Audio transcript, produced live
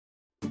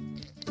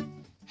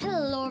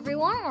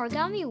everyone,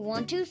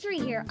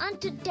 Origami123 here, and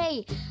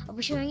today I'll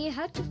be showing you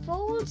how to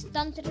fold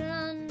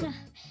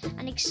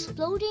an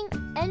exploding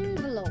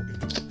envelope.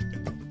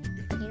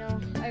 You know,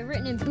 I've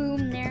written in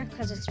boom there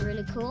because it's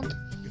really cool.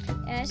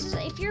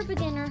 If you're a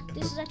beginner,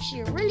 this is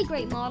actually a really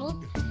great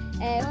model.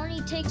 It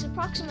only takes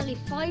approximately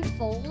 5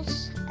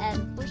 folds,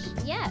 but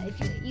yeah, if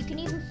you can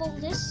even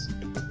fold this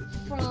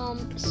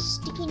from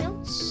sticky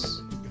notes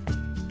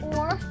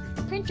or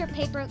printer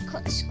paper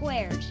cut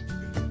squared.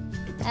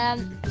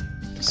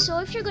 So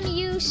if you're going to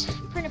use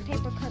printer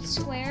paper cut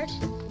squared,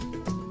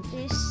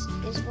 this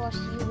is what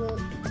you will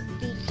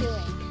be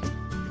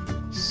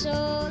doing.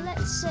 So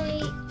let's say,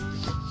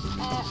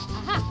 here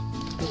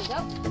we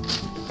go.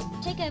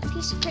 Take a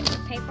piece of printer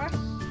paper,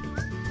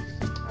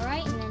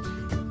 alright, and then,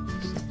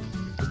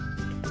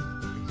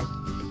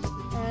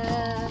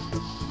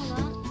 hold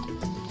on.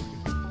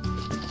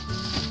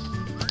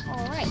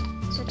 Alright,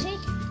 so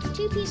take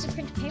 2 pieces of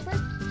printer paper,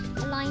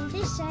 align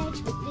this edge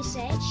with this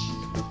edge.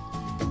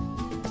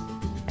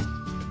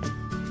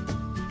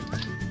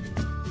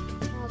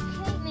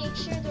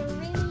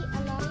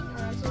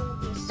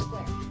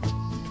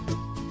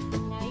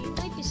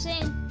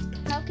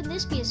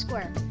 This be a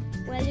square?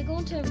 Well, you're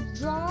going to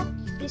draw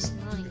this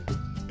line.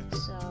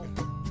 So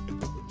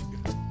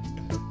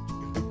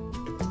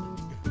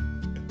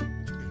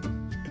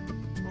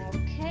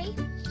okay,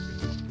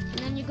 and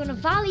then you're going to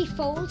valley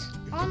fold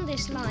on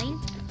this line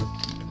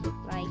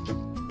like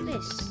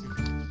this.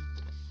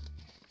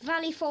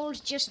 Valley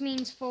fold just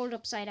means fold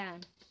upside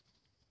down.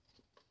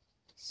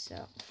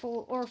 So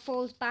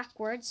fold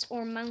backwards,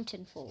 or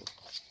mountain fold.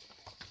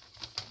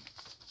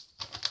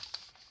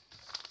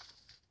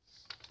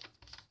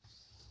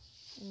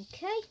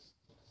 Okay,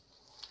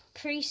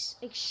 crease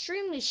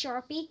extremely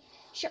sharply,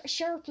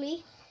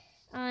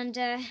 and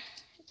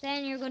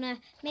then you're gonna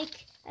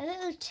make a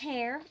little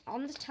tear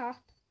on the top,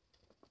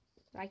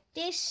 like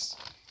this,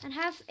 and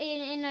have it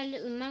in a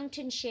little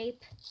mountain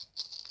shape,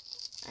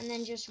 and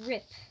then just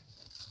rip.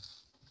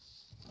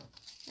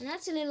 And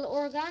that's a little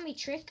origami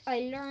trick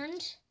I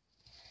learned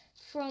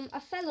from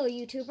a fellow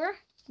YouTuber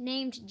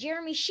named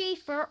Jeremy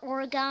Schaefer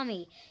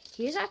Origami.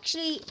 He's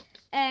actually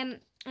an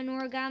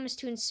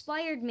origamist who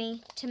inspired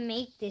me to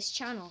make this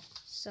channel.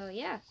 So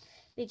yeah,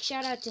 big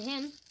shout out to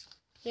him.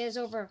 He has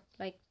over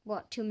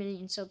 2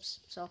 million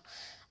subs, so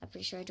I'm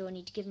pretty sure I don't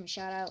need to give him a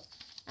shout out.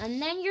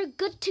 And then you're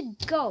good to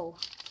go.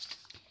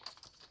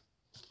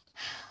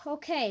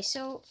 Okay,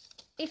 so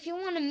if you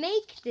want to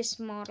make this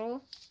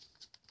model,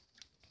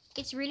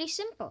 it's really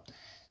simple.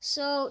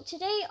 So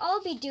today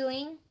I'll be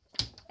doing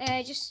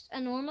just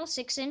a normal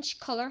 6-inch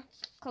colored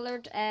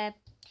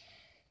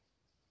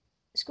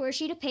square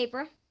sheet of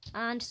paper.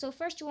 And so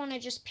first you want to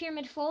just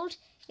pyramid fold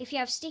if you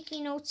have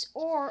sticky notes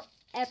or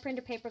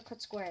printer paper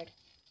cut squared.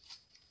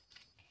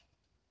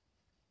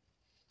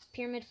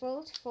 Pyramid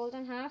fold, fold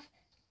in half.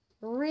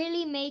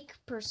 Really make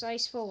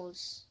precise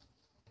folds.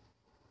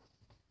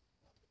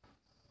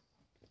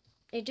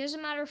 It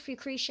doesn't matter if you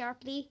crease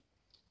sharply.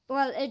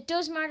 Well, it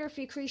does matter if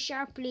you crease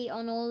sharply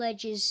on all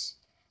edges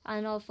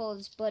and all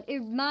folds, but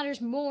it matters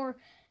more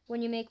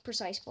when you make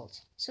precise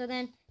folds. So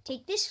then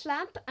take this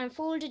flap and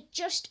fold it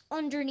just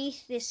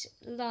underneath this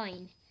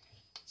line.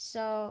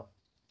 So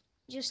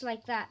just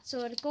like that.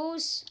 So it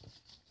goes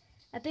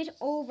a bit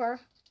over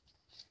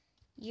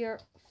your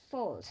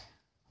fold.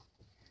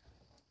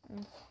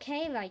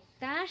 Okay, like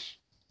that.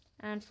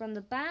 And from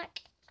the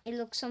back, it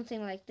looks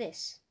something like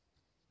this.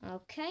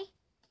 Okay.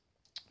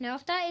 Now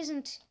if that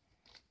isn't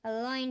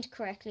aligned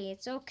correctly,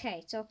 it's okay.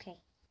 It's okay.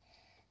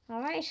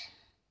 Alright.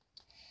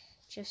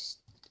 Just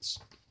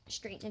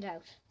straighten it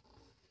out.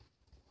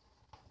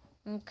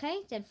 Okay,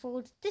 then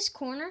fold this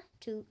corner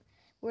to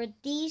where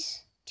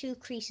these 2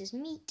 creases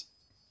meet.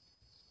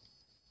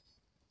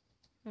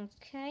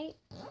 Okay.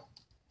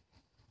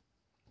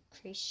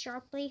 Crease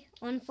sharply,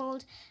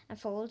 unfold, and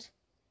fold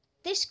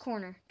this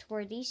corner to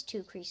where these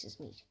 2 creases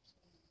meet.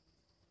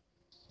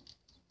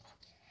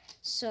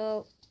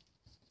 So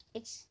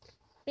it's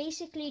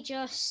basically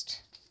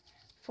just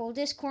fold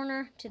this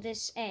corner to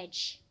this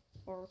edge,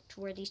 or to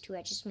where these 2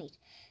 edges meet.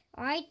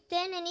 Alright,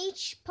 then in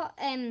each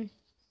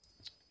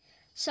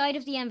side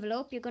of the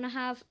envelope, you're going to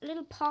have a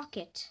little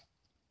pocket.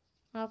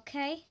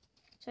 Okay,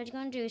 so what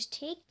you're going to do is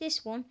take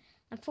this one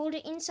and fold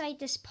it inside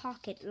this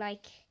pocket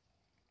like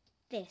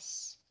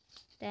this.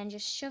 Then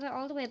just shove it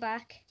all the way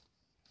back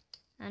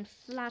and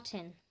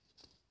flatten.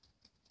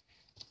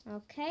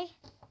 Okay,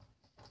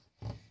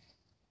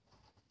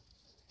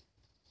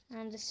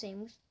 and the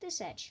same with this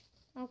edge.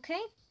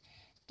 Okay,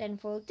 then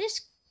fold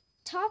this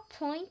top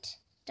point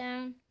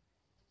down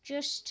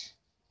just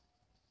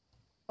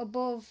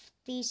above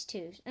these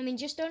 2. I mean,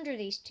 just under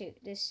these 2,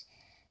 this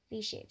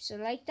V shape. So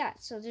like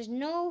that. So there's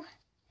not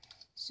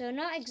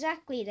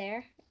exactly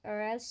there,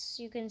 or else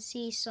you can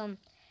see some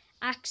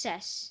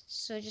excess.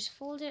 So just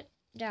fold it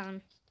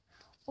down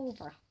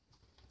over.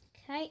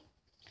 Okay,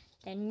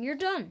 then you're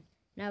done.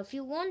 Now if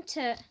you want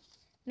to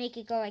make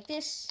it go like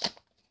this,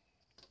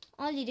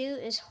 all you do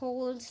is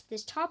hold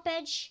this top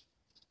edge.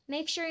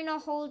 Make sure you're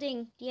not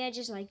holding the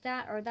edges like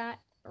that or that,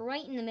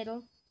 right in the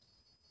middle.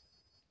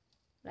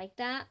 like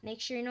that. Make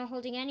sure you're not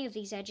holding any of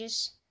these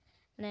edges.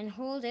 And then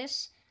hold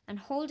this and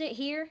hold it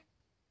here.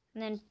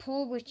 And then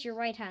pull with your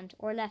right hand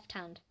or left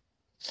hand.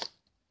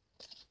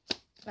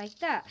 Like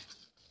that.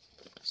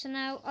 So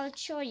now I'll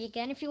show you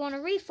again. If you want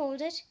to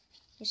refold it,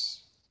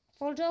 just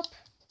fold up,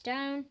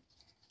 down,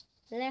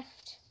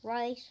 left,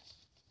 right.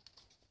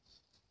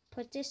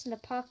 Put this in the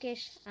pocket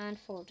and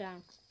fold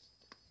down.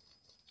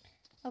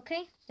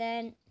 Okay,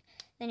 then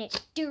you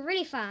do it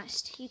really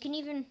fast. You can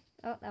even,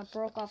 oh, that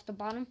broke off the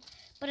bottom,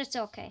 but it's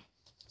okay.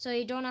 So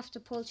you don't have to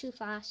pull too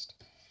fast.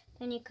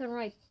 Then you can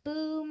write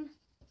boom,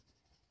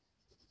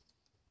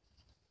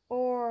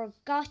 or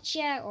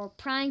gotcha, or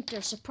pranked,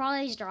 or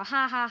surprised, or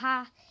ha ha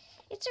ha.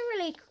 It's a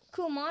really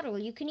cool model.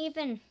 You can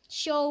even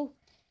show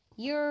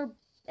your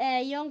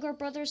younger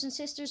brothers and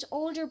sisters,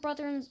 older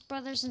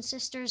brothers and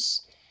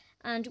sisters.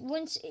 And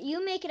once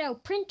you make it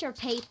out printer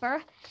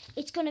paper,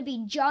 it's going to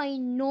be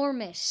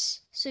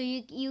ginormous. So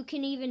you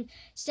can even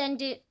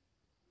send it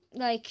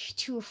like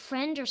to a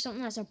friend or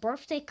something as a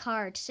birthday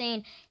card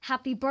saying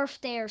happy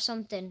birthday or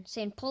something.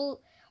 Saying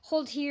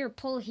hold here,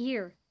 pull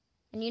here.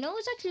 And you know,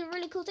 it's actually a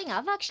really cool thing.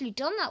 I've actually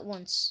done that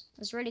once.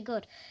 It's really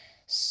good.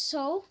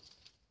 So,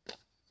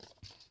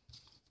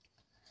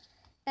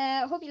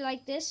 I hope you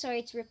like this. Sorry,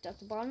 it's ripped at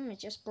the bottom. It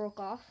just broke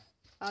off.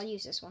 I'll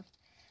use this one.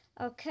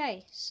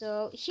 Okay,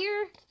 so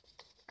here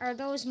are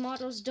those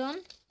models done.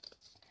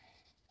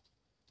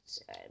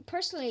 So,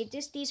 personally,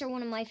 these are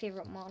one of my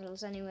favorite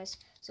models anyways.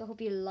 So I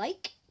hope you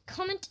like,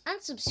 comment,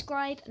 and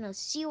subscribe. And I'll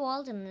see you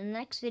all in the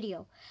next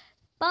video.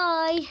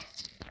 Bye!